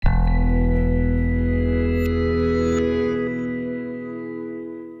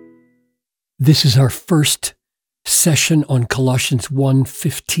This is our first session on Colossians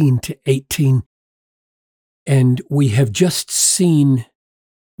 1:15 to 18. And we have just seen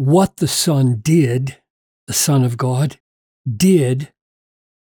what the Son did, the Son of God, did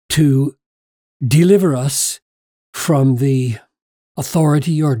to deliver us from the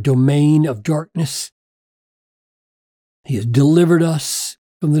authority or domain of darkness. He has delivered us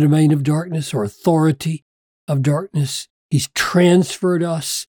from the domain of darkness or authority of darkness. He's transferred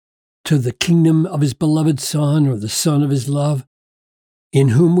us to the kingdom of his beloved Son, or the Son of his love, in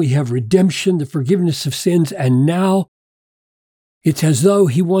whom we have redemption, the forgiveness of sins. And now it's as though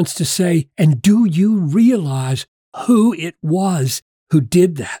he wants to say, and do you realize who it was who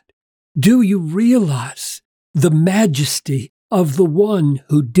did that? Do you realize the majesty of the one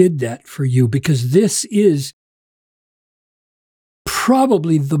who did that for you? Because this is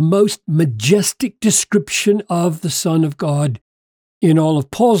probably the most majestic description of the Son of God in all of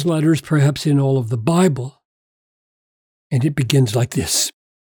Paul's letters, perhaps in all of the Bible. And it begins like this.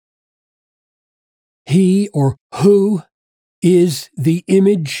 He, or who, is the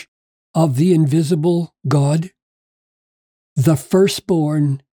image of the invisible God, the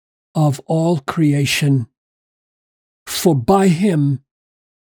firstborn of all creation. For by him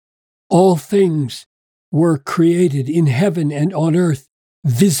all things were created in heaven and on earth,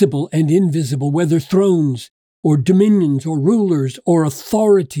 visible and invisible, whether thrones or dominions or rulers or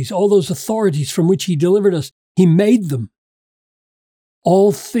authorities, all those authorities from which he delivered us, he made them.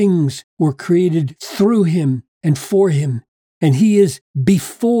 All things were created through him and for him, and he is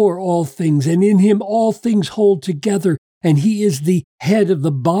before all things, and in him all things hold together, and he is the head of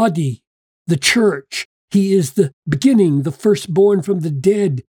the body, the church. He is the beginning, the firstborn from the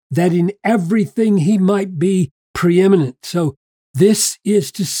dead, that in everything he might be preeminent. So this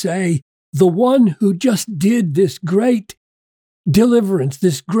is to say, the one who just did this great deliverance,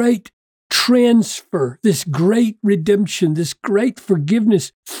 this great transfer, this great redemption, this great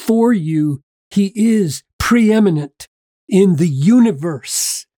forgiveness for you, he is preeminent in the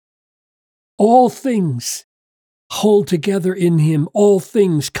universe. All things hold together in him. All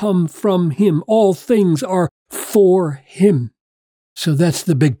things come from him. All things are for him. So that's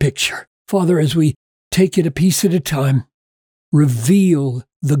the big picture. Father, as we take it a piece at a time, reveal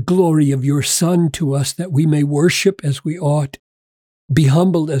the glory of your Son to us, that we may worship as we ought, be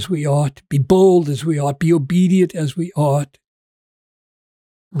humbled as we ought, be bold as we ought, be obedient as we ought.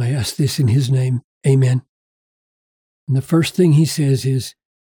 I ask this in his name. Amen. And the first thing he says is,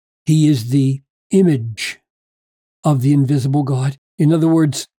 he is the image of the invisible God. In other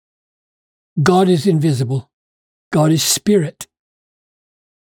words, God is invisible. God is spirit.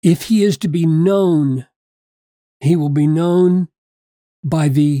 If he is to be known, he will be known by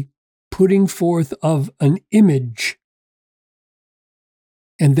the putting forth of an image,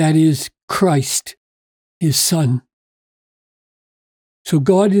 and that is Christ, his Son. So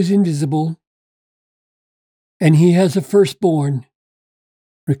God is invisible, and he has a firstborn.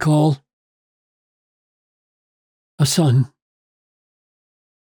 Recall, a son.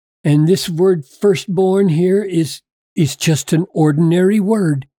 And this word firstborn here is just an ordinary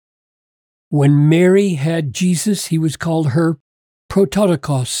word. When Mary had Jesus, he was called her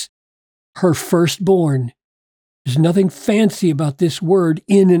prototokos, her firstborn. There's nothing fancy about this word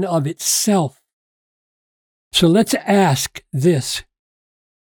in and of itself. So let's ask this.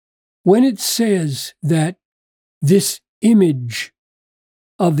 When it says that this image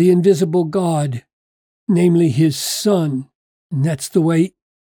of the invisible God, namely his Son, and that's the way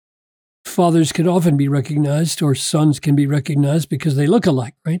fathers can often be recognized, or sons can be recognized, because they look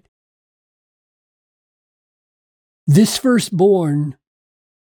alike, right? This firstborn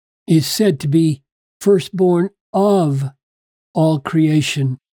is said to be firstborn of all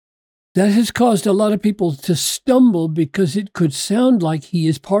creation. That has caused a lot of people to stumble, because it could sound like he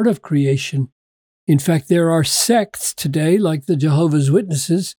is part of creation. In fact, there are sects today, like the Jehovah's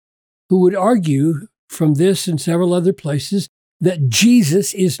Witnesses, who would argue from this and several other places that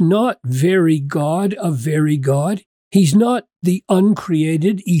Jesus is not very God of very God. He's not the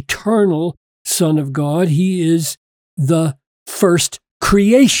uncreated, eternal Son of God. He is the first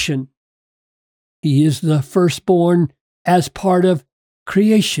creation. He is the firstborn as part of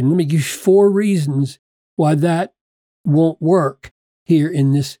creation. Let me give you 4 reasons why that won't work here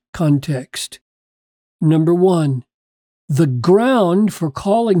in this context. Number 1, the ground for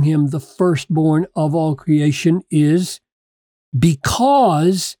calling him the firstborn of all creation is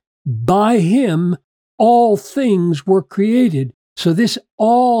because by him all things were created. So this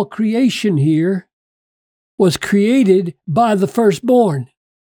all creation here was created by the firstborn.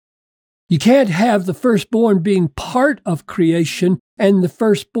 You can't have the firstborn being part of creation and the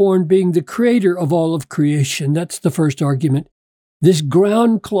firstborn being the creator of all of creation. That's the first argument. This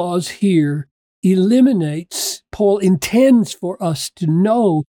ground clause here eliminates, Paul intends for us to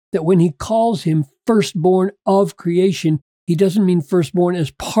know that when he calls him firstborn of creation, he doesn't mean firstborn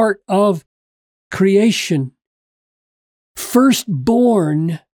as part of creation.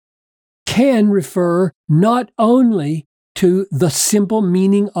 Firstborn can refer not only to the simple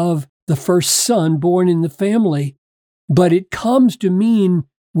meaning of the first son born in the family, but it comes to mean,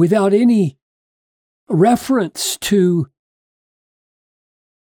 without any reference to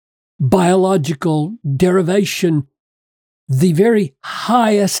biological derivation, the very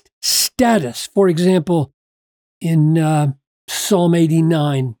highest status. For example, in Psalm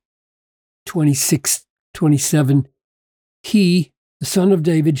 89, 26, 27, he, the son of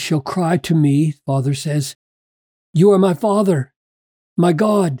David, shall cry to me, Father says, you are my Father, my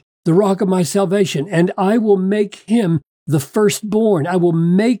God, the rock of my salvation, and I will make him the firstborn. I will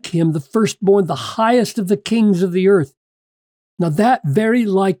make him the firstborn, the highest of the kings of the earth. Now that very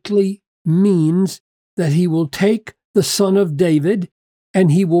likely means that he will take the son of David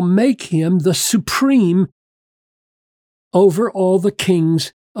and he will make him the supreme over all the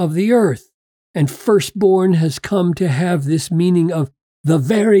kings of the earth. And firstborn has come to have this meaning of the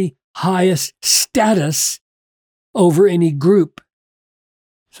very highest status over any group.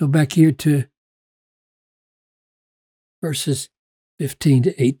 So back here to verses 15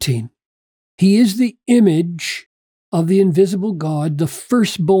 to 18. He is the image of the invisible God, the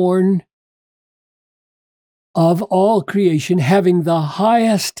firstborn of all creation, having the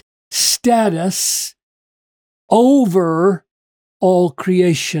highest status over all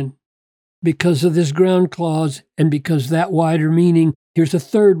creation. Because of this ground clause and because that wider meaning, here's a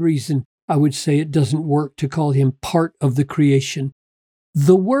third reason I would say it doesn't work to call him part of the creation.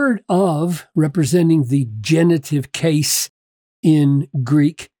 The word of, representing the genitive case in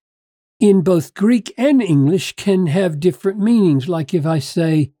Greek, in both Greek and English, can have different meanings. Like if I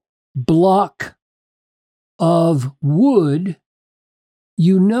say block of wood,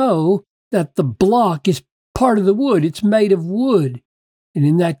 you know that the block is part of the wood. It's made of wood. And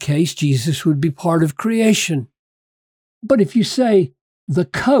in that case, Jesus would be part of creation. But if you say the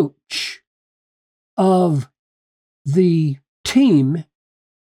coach of the team,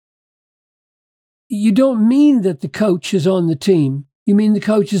 you don't mean that the coach is on the team. You mean the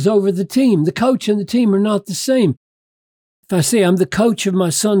coach is over the team. The coach and the team are not the same. If I say I'm the coach of my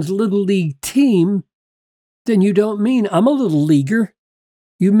son's little league team, then you don't mean I'm a little leaguer.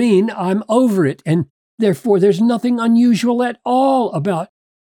 You mean I'm over it. And therefore, there's nothing unusual at all about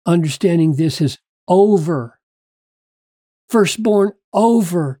understanding this as over. Firstborn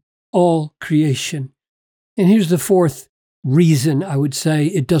over all creation. And here's the fourth reason I would say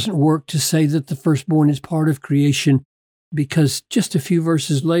it doesn't work to say that the firstborn is part of creation, because just a few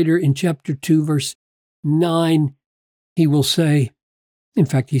verses later in chapter 2, verse 9, he will say, in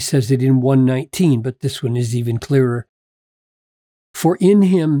fact, he says it in 1:19, but this one is even clearer. For in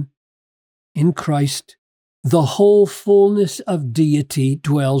him, in Christ, the whole fullness of deity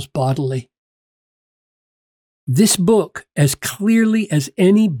dwells bodily. This book, as clearly as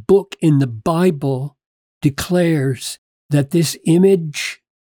any book in the Bible, declares that this image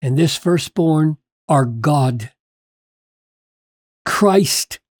and this firstborn are God.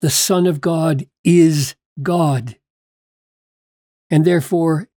 Christ, the Son of God, is God. And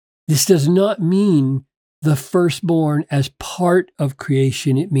therefore, this does not mean the firstborn as part of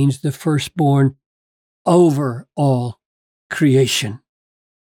creation. It means the firstborn over all creation.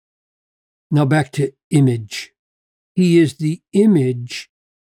 Now back to image. He is the image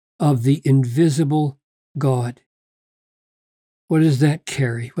of the invisible God. What does that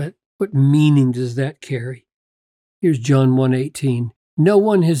carry? What meaning does that carry? Here's John 1:18. No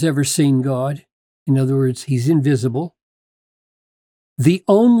one has ever seen God. In other words, he's invisible. The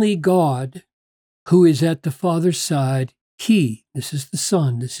only God who is at the Father's side, he, this is the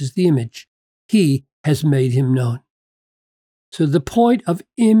Son, this is the image, he has made him known. So the point of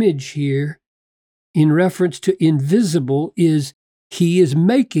image here, in reference to invisible, is he is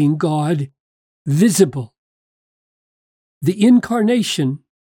making God visible. The incarnation,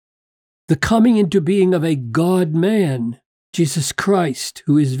 the coming into being of a God-man, Jesus Christ,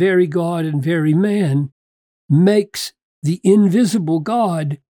 who is very God and very man, makes the invisible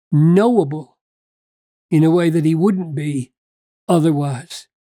God knowable in a way that he wouldn't be otherwise.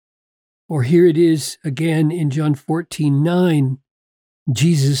 Or here it is again in John 14:9.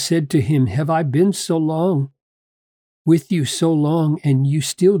 Jesus said to him, have I been so long with you so long, and you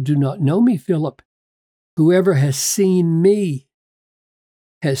still do not know me, Philip? Whoever has seen me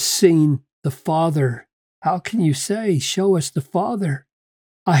has seen the Father. How can you say, show us the Father?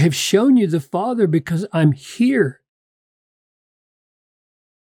 I have shown you the Father because I'm here.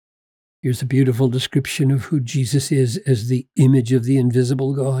 Here's a beautiful description of who Jesus is as the image of the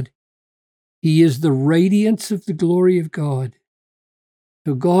invisible God. He is the radiance of the glory of God.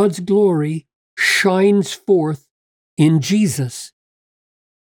 So God's glory shines forth in Jesus.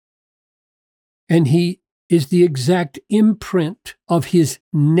 And he is the exact imprint of his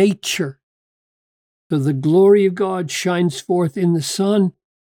nature. So the glory of God shines forth in the Son,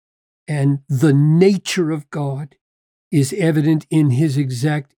 and the nature of God is evident in his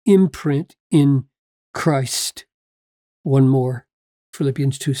exact imprint in Christ. One more,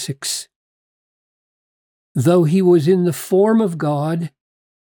 Philippians 2:6. Though he was in the form of God,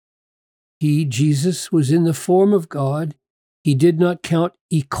 Jesus, was in the form of God, he did not count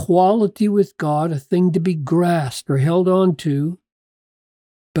equality with God a thing to be grasped or held on to,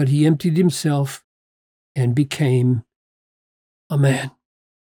 but he emptied himself and became a man,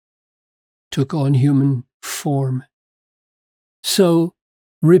 took on human form. So,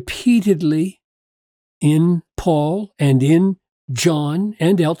 repeatedly in Paul and in John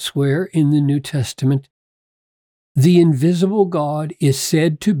and elsewhere in the New Testament, the invisible God is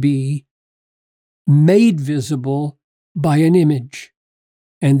said to be made visible by an image,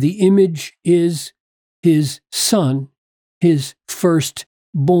 and the image is his Son, his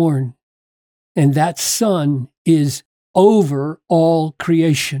firstborn, and that Son is over all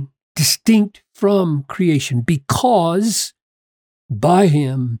creation, distinct from creation, because by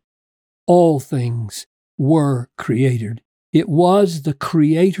him all things were created. It was the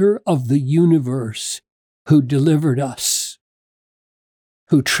creator of the universe who delivered us,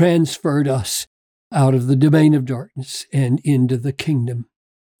 who transferred us out of the domain of darkness and into the kingdom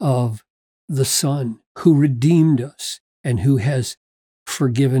of the Son, who redeemed us and who has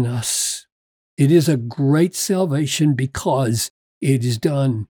forgiven us. It is a great salvation because it is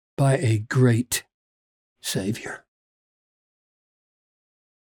done by a great Savior.